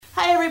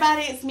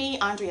everybody, it's me,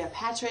 Andrea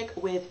Patrick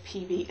with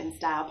PB and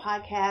Style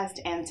Podcast,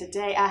 and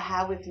today I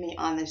have with me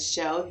on the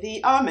show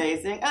the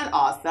amazing and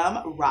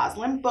awesome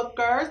Rosalind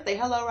Booker. Say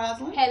hello,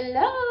 Rosalind.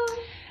 Hello.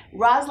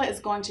 Rosalind is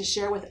going to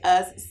share with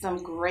us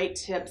some great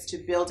tips to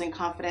building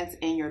confidence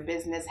in your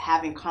business,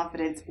 having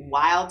confidence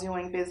while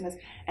doing business,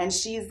 and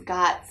she's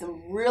got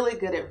some really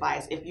good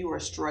advice if you are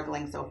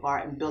struggling so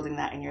far in building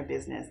that in your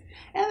business.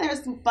 And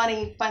there's some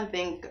fun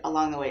things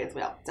along the way as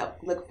well. So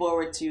look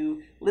forward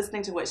to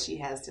listening to what she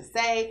has to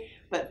say.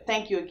 But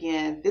thank you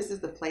again. This is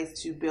the place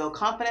to build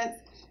confidence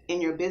in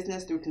your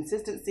business through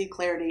consistency,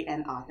 clarity,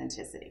 and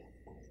authenticity.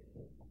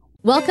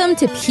 Welcome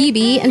to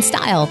PB and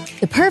Style,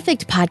 the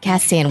perfect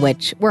podcast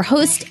sandwich where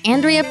host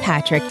Andrea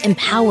Patrick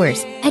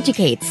empowers,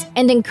 educates,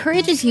 and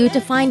encourages you to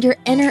find your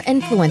inner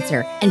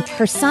influencer and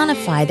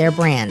personify their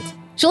brand.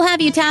 She'll have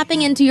you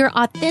tapping into your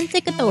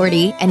authentic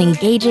authority and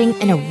engaging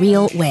in a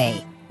real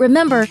way.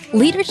 Remember,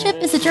 leadership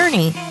is a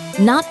journey,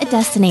 not a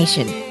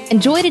destination.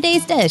 Enjoy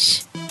today's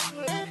dish.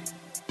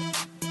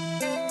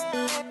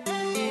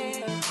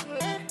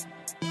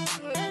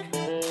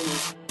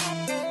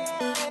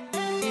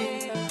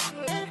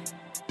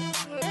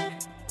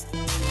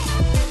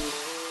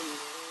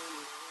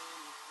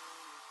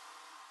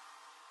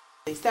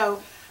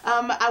 So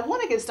I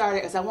want to get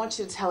started because I want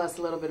you to tell us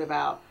a little bit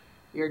about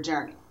your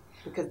journey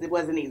because it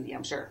wasn't easy,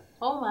 I'm sure.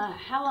 Oh my,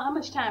 how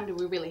much time do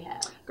we really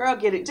have? Girl,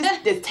 get it.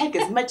 Just take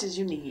as much as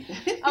you need.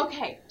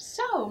 Okay,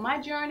 so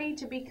my journey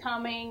to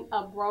becoming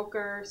a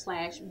broker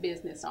 /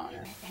 business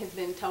owner has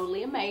been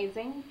totally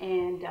amazing.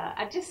 And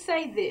I just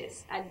say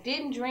this, I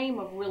didn't dream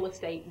of real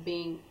estate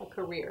being a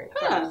career at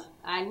first.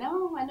 I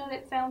know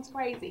that sounds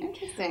crazy.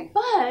 Interesting.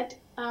 But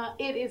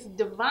it is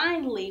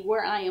divinely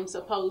where I am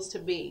supposed to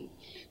be.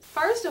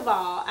 First of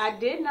all, I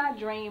did not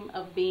dream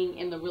of being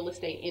in the real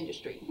estate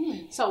industry.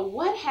 So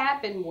what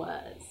happened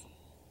was,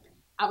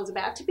 I was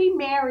about to be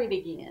married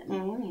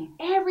again.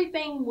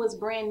 Everything was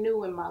brand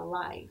new in my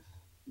life.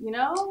 You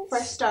know?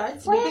 Fresh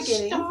starts,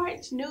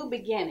 new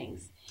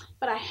beginnings.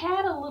 But I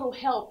had a little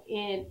help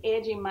in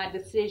edging my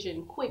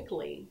decision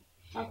quickly.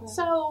 Okay.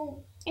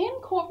 So in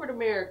corporate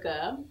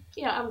America,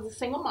 I was a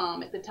single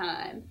mom at the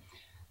time.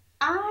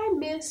 I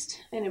missed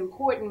an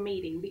important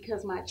meeting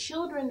because my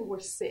children were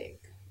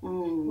sick.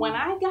 When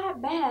I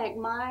got back,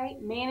 my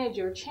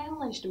manager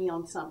challenged me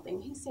on something.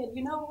 He said,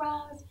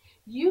 Roz,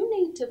 you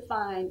need to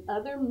find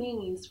other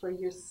means for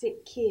your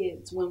sick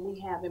kids when we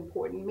have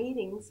important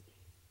meetings.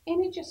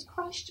 And it just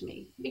crushed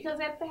me because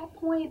at that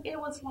point it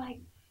was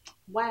like,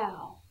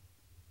 wow,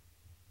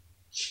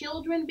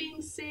 children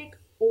being sick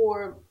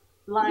or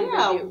line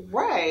review.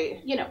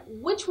 Right.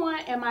 Which one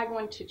am I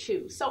going to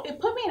choose? So it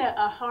put me in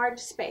a hard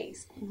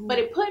space, but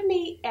it put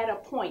me at a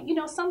point.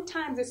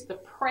 Sometimes it's the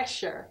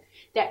pressure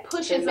that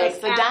pushes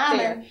us out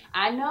there.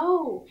 I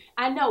know,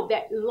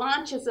 that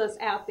launches us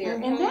out there.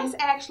 And that's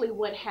actually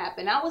what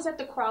happened. I was at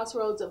the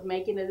crossroads of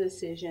making a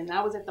decision.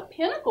 I was at the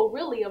pinnacle,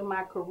 really, of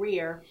my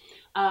career.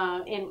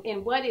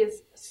 And what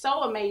is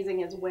so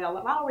amazing as well,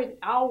 I've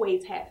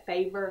always had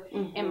favor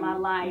in my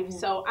life.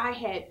 So I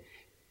had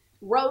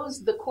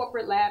rose the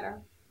corporate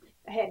ladder.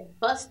 I had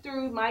bust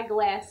through my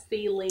glass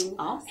ceiling,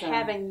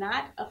 having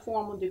not a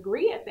formal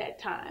degree at that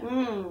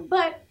time.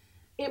 But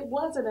it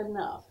wasn't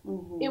enough.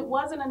 It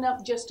wasn't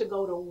enough just to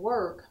go to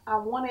work. I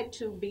wanted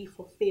to be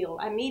fulfilled.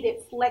 I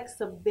needed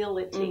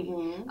flexibility.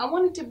 I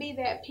wanted to be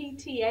that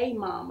PTA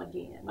mom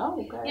again.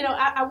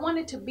 I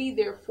wanted to be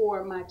there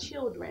for my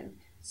children.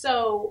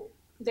 So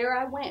there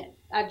I went.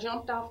 I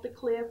jumped off the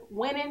cliff,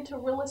 went into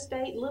real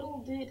estate.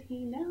 Little did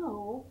he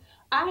know,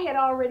 I had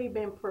already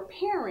been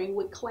preparing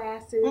with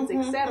classes,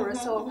 etc.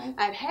 So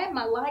I'd had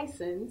my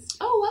license.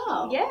 Oh,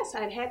 wow. Yes,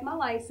 I'd had my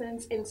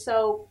license. And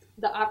so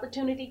the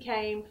opportunity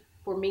came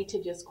for me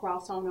to just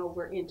cross on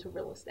over into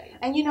real estate.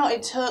 And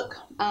it took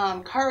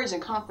courage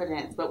and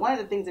confidence. But one of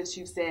the things that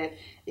you said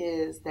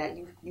is that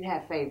you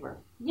had favor.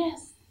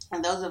 Yes.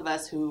 And those of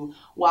us who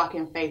walk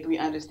in faith, we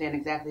understand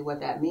exactly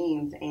what that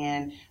means.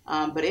 And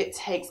but it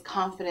takes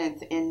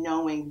confidence in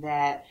knowing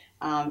that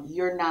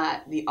you're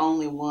not the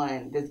only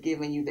one that's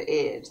giving you the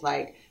edge.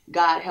 Like,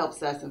 God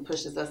helps us and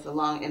pushes us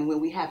along. And when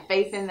we have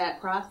faith in that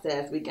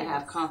process, we can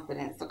have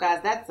confidence. So,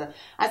 guys, that's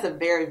a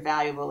very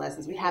valuable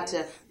lesson. We have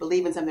to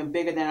believe in something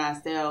bigger than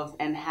ourselves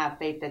and have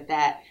faith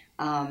that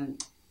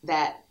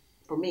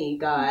for me,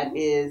 God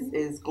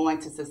is going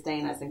to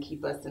sustain us and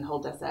keep us and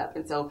hold us up.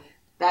 And so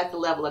that's the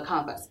level of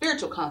confidence,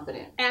 spiritual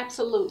confidence.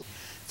 Absolutely.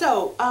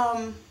 So,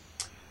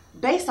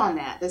 based on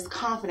that, this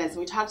confidence,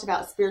 we talked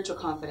about spiritual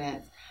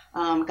confidence.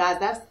 Guys,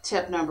 that's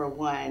tip number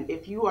one.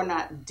 If you are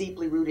not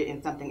deeply rooted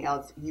in something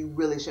else, you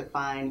really should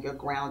find your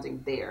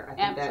grounding there. I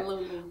think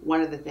Absolutely. That's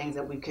one of the things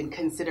that we can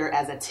consider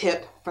as a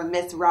tip from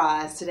Miss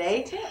Roz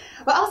today.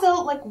 But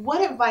also,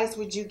 what advice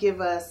would you give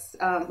us?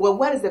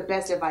 What is the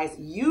best advice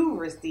you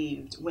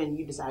received when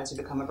you decided to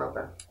become a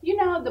broker?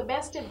 The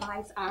best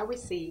advice I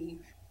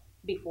received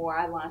before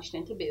I launched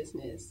into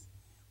business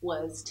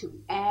was to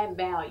add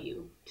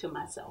value to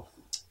myself.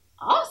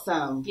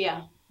 Awesome.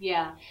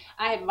 Yeah.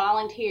 I had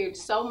volunteered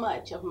so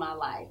much of my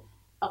life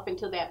up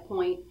until that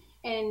point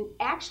and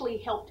actually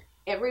helped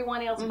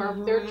everyone else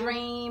birth their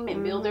dream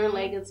and build their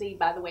legacy.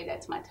 By the way,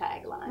 that's my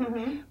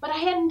tagline. But I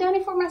hadn't done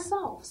it for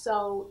myself.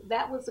 So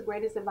that was the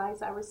greatest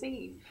advice I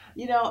received.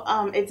 You know,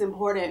 it's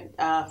important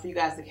for you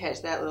guys to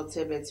catch that little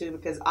tidbit too,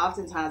 because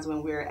oftentimes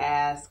when we're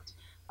asked,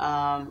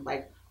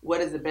 like,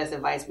 what is the best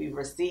advice we've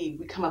received,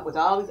 we come up with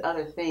all these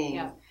other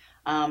things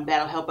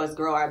that'll help us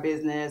grow our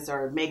business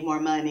or make more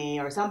money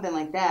or something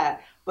like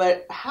that.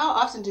 But how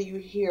often do you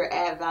hear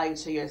add value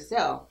to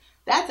yourself?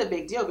 That's a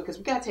big deal because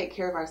we got to take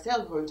care of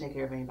ourselves before we take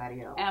care of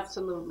anybody else.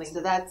 Absolutely.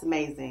 So that's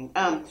amazing.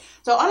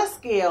 So on a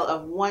scale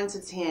of 1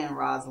 to 10,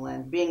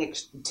 Rosalind,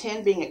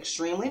 10 being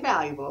extremely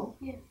valuable,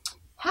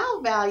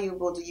 how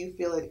valuable do you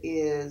feel it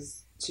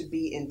is to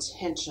be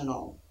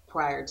intentional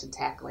prior to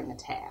tackling a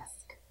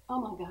task?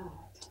 Oh my God.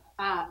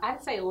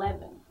 I'd say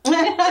 11.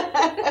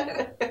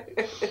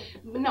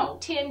 No,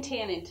 10,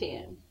 10, and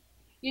 10.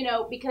 You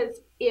know, because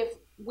if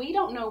we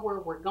don't know where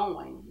we're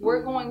going,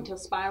 we're going to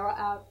spiral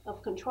out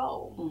of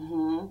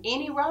control.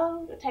 Any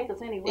road will take us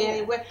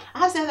anywhere.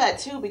 I say that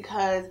too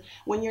because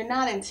when you're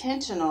not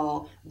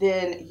intentional,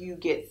 then you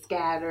get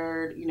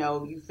scattered. You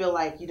know, you feel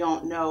like you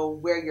don't know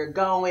where you're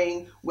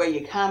going, where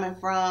you're coming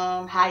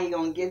from, how you're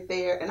going to get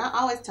there. And I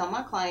always tell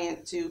my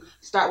clients to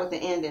start with the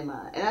end in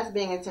mind. And that's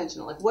being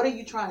intentional. Like, what are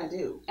you trying to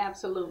do?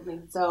 Absolutely.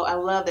 So I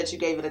love that you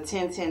gave it a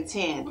 10, 10,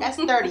 10. That's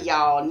 30,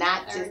 y'all,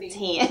 not 30. Just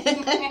 10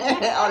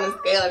 on a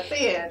scale of 10.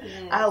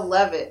 Yes. I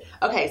love it.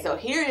 Okay, so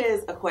here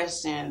is a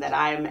question that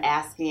I'm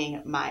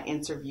asking my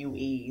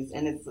interviewees,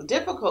 and it's a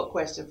difficult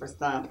question for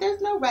some, but there's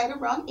no right or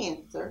wrong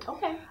answer.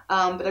 Okay.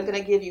 But I'm going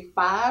to give you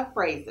 5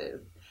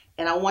 phrases,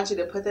 and I want you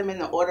to put them in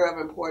the order of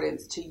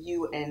importance to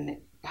you and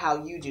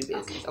how you do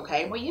business,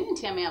 okay? Well, you didn't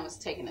tell me I was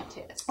taking a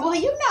test. So. Well,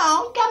 you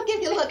know, got to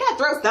give you a look, got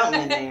to throw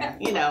something in there,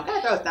 you know,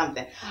 got to throw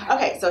something.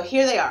 Okay, so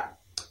here they are.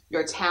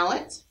 Your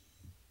talent,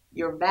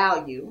 your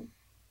value,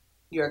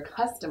 your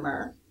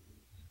customer,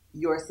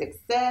 your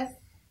success,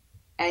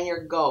 and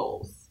your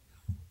goals.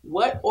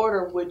 What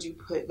order would you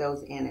put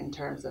those in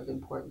terms of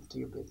importance to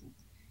your business?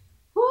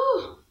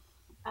 Whew.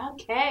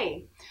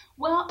 Okay.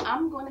 Well,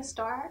 I'm going to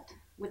start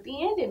with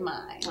the end in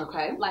mind.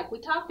 Okay. Like we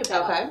talked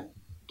about. Okay.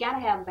 Got to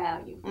have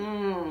value.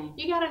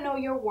 You got to know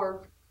your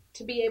worth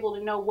to be able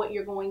to know what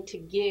you're going to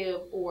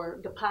give or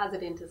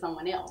deposit into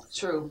someone else.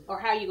 True. Or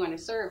how you're going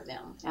to serve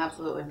them.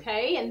 Absolutely.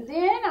 Okay. And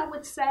then I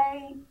would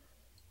say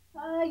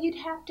you'd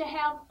have to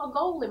have a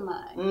goal in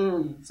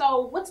mind.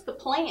 So what's the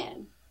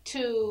plan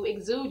to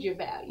exude your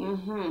value?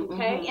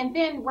 Okay. And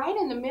then right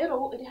in the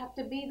middle, it'd have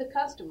to be the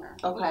customer.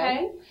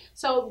 Okay.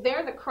 So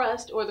they're the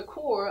crust or the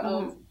core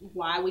of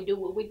why we do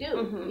what we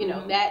do. You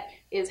know, that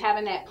is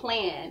having that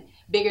plan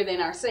bigger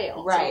than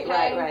ourselves. Right,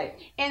 right.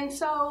 And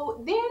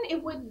so then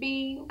it would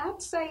be,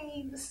 I'd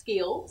say, the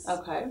skills.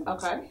 Okay.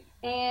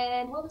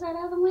 And what was that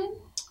other one?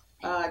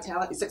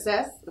 Talent,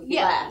 success.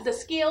 Yeah, the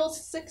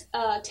skills,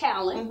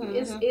 talent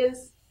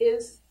is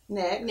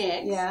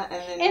next. Yeah,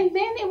 and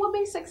then it will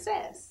be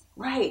success.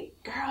 Right,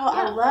 girl. Yeah.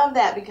 I love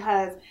that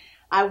because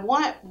I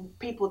want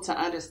people to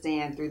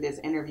understand through this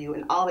interview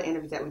and all the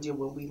interviews that we do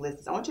when we list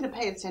this. I want you to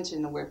pay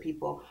attention to where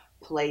people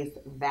place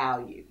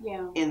value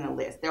in the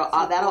list.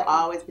 That'll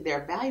always be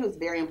there. Value is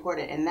very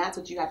important, and that's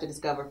what you have to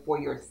discover for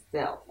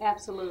yourself.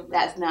 Absolutely.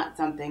 That's not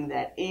something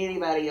that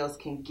anybody else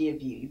can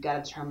give you. You've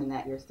got to determine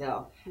that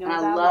yourself. And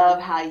I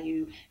love how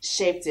you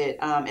shaped it,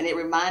 and it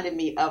reminded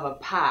me of a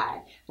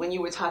pie when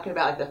you were talking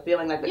about like the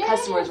feeling like the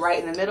customer is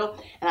right in the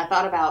middle, and I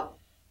thought about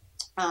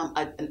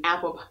an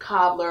apple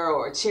cobbler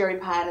or a cherry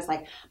pie, and it's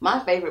like my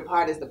favorite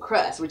part is the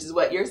crust, which is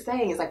what you're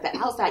saying. It's like the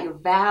outside, your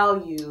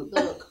value.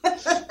 Look.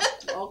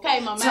 Okay,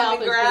 my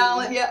mouth is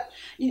growling. Yeah,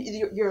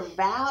 your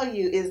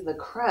value is the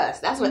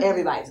crust. That's what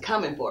everybody's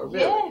coming for, really.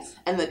 Yes.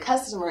 And the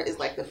customer is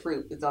like the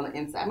fruit that's on the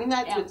inside. I mean,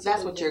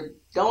 that's what you're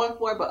going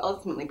for, but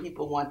ultimately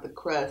people want the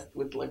crust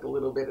with like a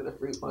little bit of the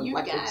fruit on,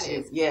 like the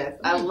juice. Yes,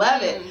 I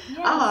love it. Yes.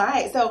 All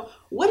right, so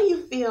what do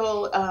you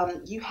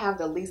feel you have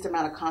the least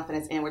amount of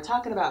confidence in? We're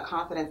talking about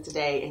confidence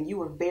today, and you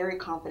were very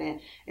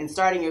confident in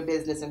starting your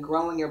business and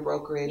growing your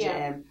brokerage. Yeah.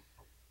 And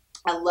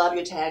I love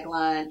your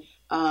tagline.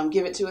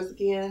 Give it to us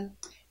again.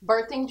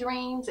 Birthing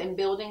dreams and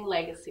building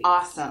legacies.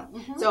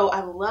 Awesome. So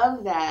I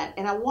love that.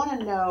 And I want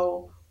to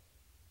know,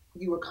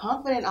 you were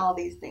confident in all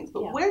these things,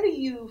 but where do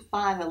you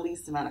find the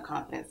least amount of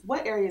confidence?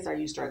 What areas are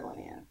you struggling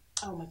in?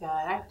 Oh my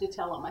God, I have to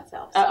tell on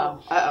myself.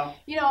 So,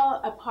 you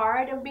know, a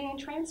part of being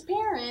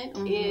transparent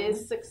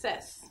is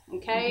success.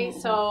 Okay.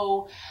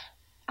 So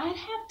I'd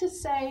have to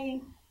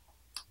say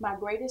my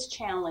greatest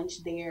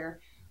challenge there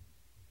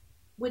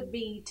would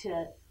be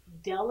to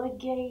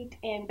delegate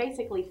and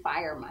basically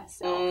fire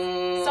myself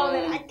so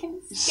that I can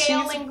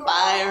scale and grow.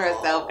 Fire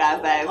herself,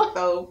 guys. That is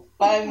so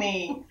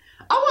funny.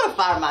 I want to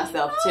fire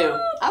myself too.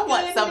 I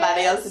want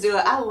somebody else to do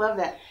it. I love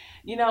that.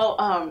 You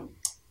know,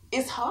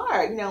 it's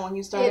hard, you know, when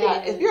you start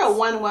out. If you're a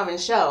one-woman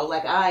show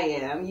like I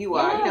am, you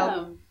are, you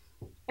know,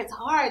 it's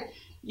hard.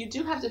 You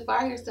do have to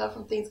fire yourself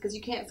from things because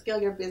you can't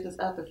scale your business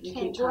up if you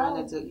keep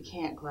trying to do. You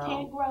can't grow.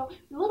 Can't grow.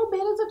 A little bit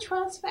is a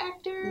trust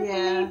factor for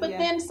me, but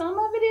then some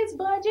of it is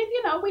budget.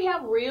 You know, we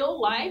have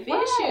real life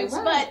issues.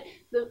 Right.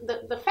 But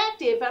the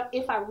fact is,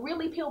 if I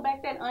really peel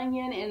back that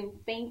onion and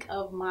think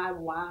of my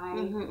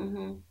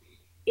why,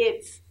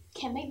 it's,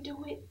 can they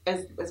do it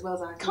as well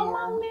as I can? Come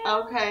on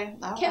now. Okay.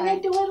 Can they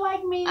do it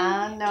like me?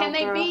 I know. Can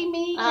they be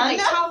me? Can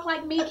they talk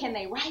like me? Can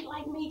they write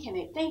like me? Can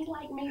they think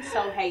like me?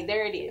 So hey,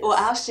 there it is. Well,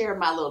 I'll share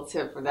my little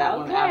tip for that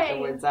one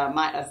afterwards.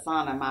 My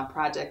Asana, my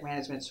project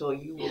management tool,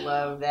 you will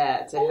love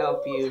that to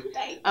help you.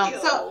 Thank you.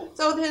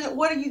 So then,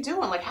 what are you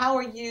doing? Like, how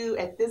are you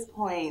at this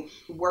point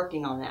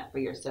working on that for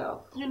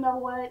yourself? You know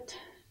what?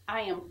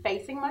 I am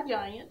facing my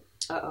giant.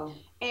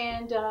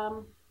 And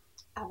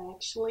I've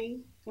actually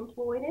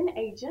employed an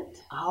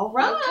agent. All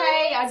right.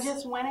 Okay, I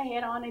just went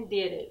ahead on and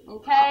did it.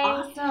 Okay.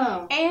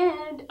 Awesome.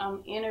 And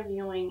I'm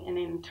interviewing an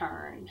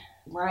intern.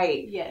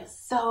 Right.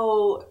 Yes.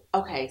 So,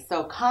 okay,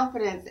 so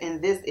confidence in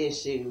this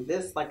issue,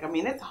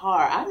 it's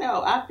hard. I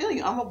know, I feel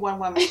you. I'm a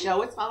one-woman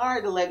show. It's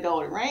hard to let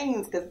go of the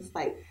reins because it's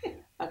like,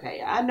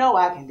 okay, I know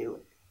I can do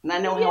it. And I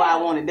know how I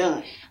want it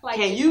done. Like,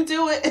 can you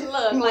do it?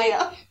 Look, like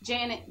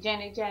Janet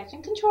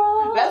Jackson,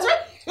 control. That's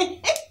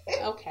right.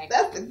 Okay.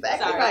 That's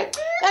exactly right.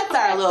 That's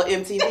our little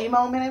MTV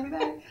moment,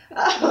 everybody.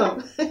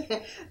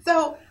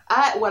 So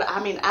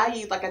I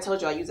use, like I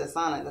told you, I use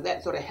Asana.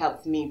 That sort of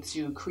helps me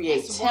to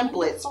create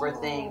templates for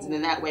things. And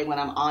then that way when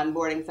I'm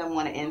onboarding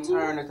someone, an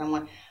intern or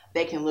someone,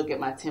 they can look at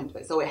my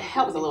template. So it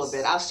helps a little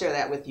bit. I'll share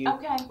that with you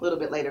a little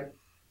bit later.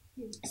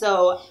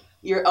 So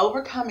you're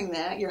overcoming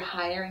that. You're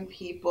hiring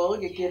people.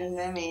 You're getting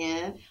them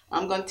in.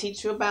 I'm going to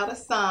teach you about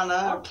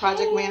Asana,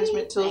 project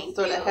management tools to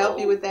sort of help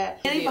you with that.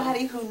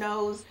 Anybody who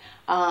knows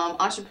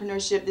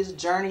entrepreneurship, this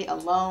journey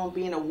alone,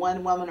 being a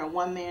one-woman or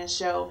one-man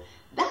show,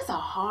 that's a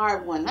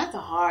hard one. That's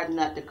a hard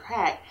nut to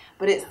crack,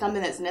 but it's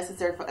something that's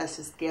necessary for us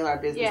to scale our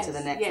business to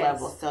the next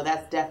level. So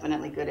that's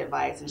definitely good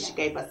advice, and she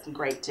gave us some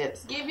great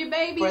tips. Give your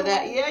baby for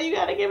that. Yeah, you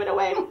got to give it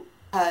away.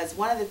 Because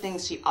one of the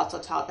things she also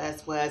taught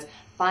us was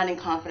finding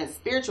confidence,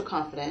 spiritual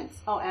confidence.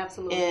 Oh,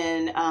 absolutely.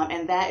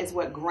 And that is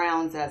what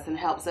grounds us and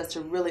helps us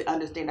to really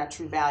understand our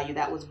true value.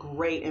 That was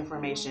great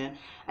information.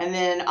 And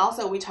then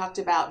also we talked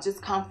about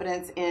just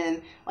confidence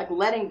in like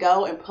letting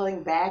go and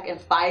pulling back and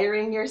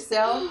firing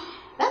yourself.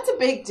 That's a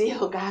big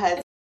deal,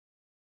 guys.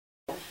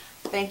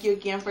 Thank you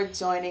again for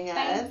joining us.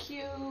 Thank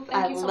you.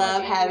 I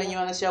love having you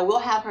on the show. We'll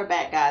have her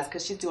back, guys,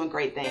 because she's doing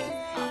great things.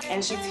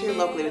 And she's here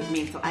locally with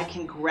me, so I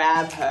can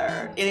grab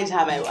her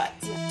anytime I want.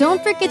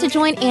 Don't forget to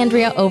join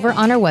Andrea over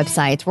on our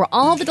website, where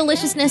all the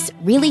deliciousness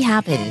really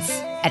happens,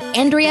 at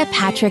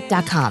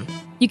AndreaPatrick.com.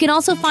 You can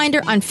also find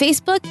her on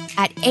Facebook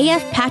at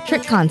AF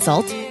Patrick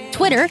Consult,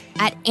 Twitter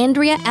at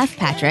Andrea F.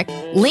 Patrick,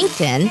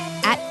 LinkedIn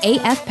at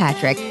AF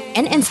Patrick,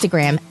 and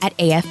Instagram at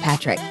AF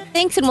Patrick.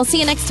 Thanks, and we'll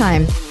see you next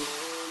time.